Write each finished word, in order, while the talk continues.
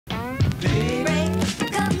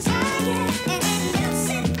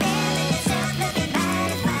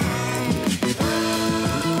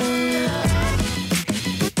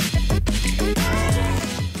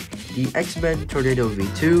Xman Tornado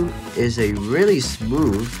V2 is a really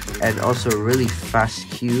smooth and also really fast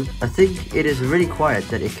cube. I think it is really quiet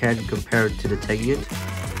that it can compare to the Tengyun.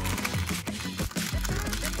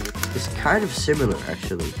 It's kind of similar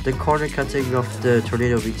actually. The corner cutting of the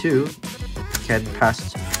Tornado V2 can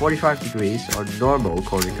pass 45 degrees on normal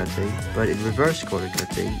corner cutting, but in reverse corner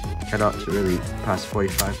cutting cannot really pass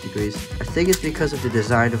 45 degrees. I think it's because of the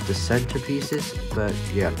design of the center pieces, but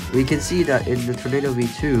yeah. We can see that in the Tornado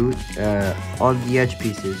V2, on the edge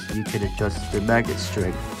pieces, you can adjust the magnet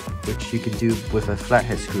strength, which you can do with a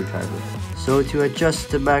flathead screwdriver. So to adjust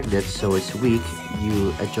the magnet so it's weak,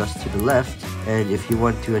 you adjust to the left, and if you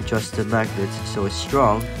want to adjust the magnet so it's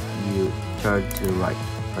strong, you turn to the right,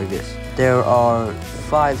 like this. There are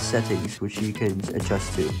 5 settings which you can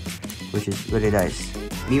adjust to, which is really nice.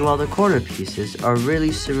 Meanwhile, the corner pieces are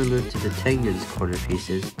really similar to the Tengyun's corner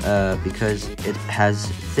pieces because it has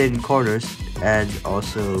thin corners, and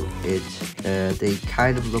also they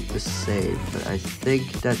kind of look the same, but I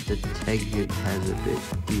think that the Tengyun has a bit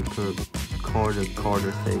deeper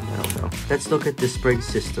corner thing. I don't know. Let's look at the spring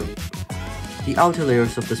system. The outer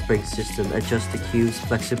layers of the spring system adjust the cube's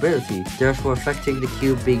flexibility, therefore affecting the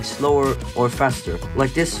cube being slower or faster.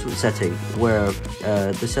 Like this setting, where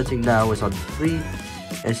the setting now is on 3.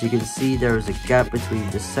 As you can see, there is a gap between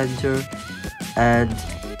the center, and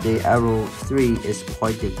the arrow 3 is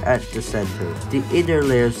pointing at the center. The inner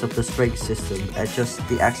layers of the spring system adjust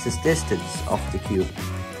the axis distance of the cube,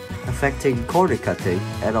 affecting corner cutting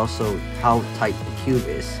and also how tight the cube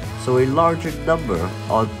is. So a larger number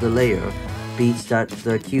on the layer means that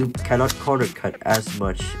the cube cannot corner cut as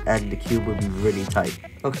much and the cube will be really tight.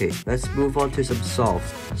 Okay, let's move on to some solves.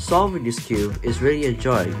 Solving this cube is really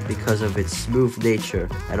enjoying because of its smooth nature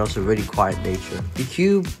and also really quiet nature. The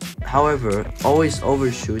cube, however, always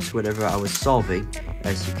overshoots whenever I was solving,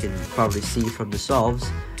 as you can probably see from the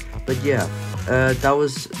solves. But yeah, that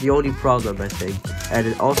was the only problem, I think.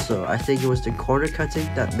 And also, I think it was the corner cutting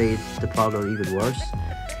that made the problem even worse.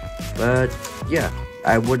 But yeah,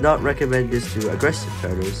 I would not recommend this to aggressive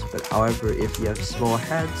turners, but however, if you have small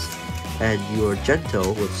hands and you're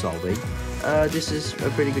gentle with solving, this is a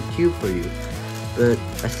pretty good cube for you. But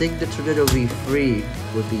I think the Tornado V3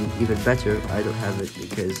 would be even better. I don't have it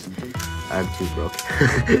because I'm too broke.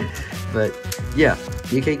 But yeah,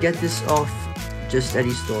 you can get this off just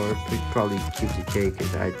any store, probably QTK,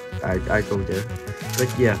 because I go there. But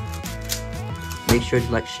yeah, make sure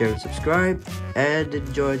to like, share, and subscribe, and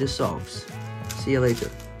enjoy the solves. See you later.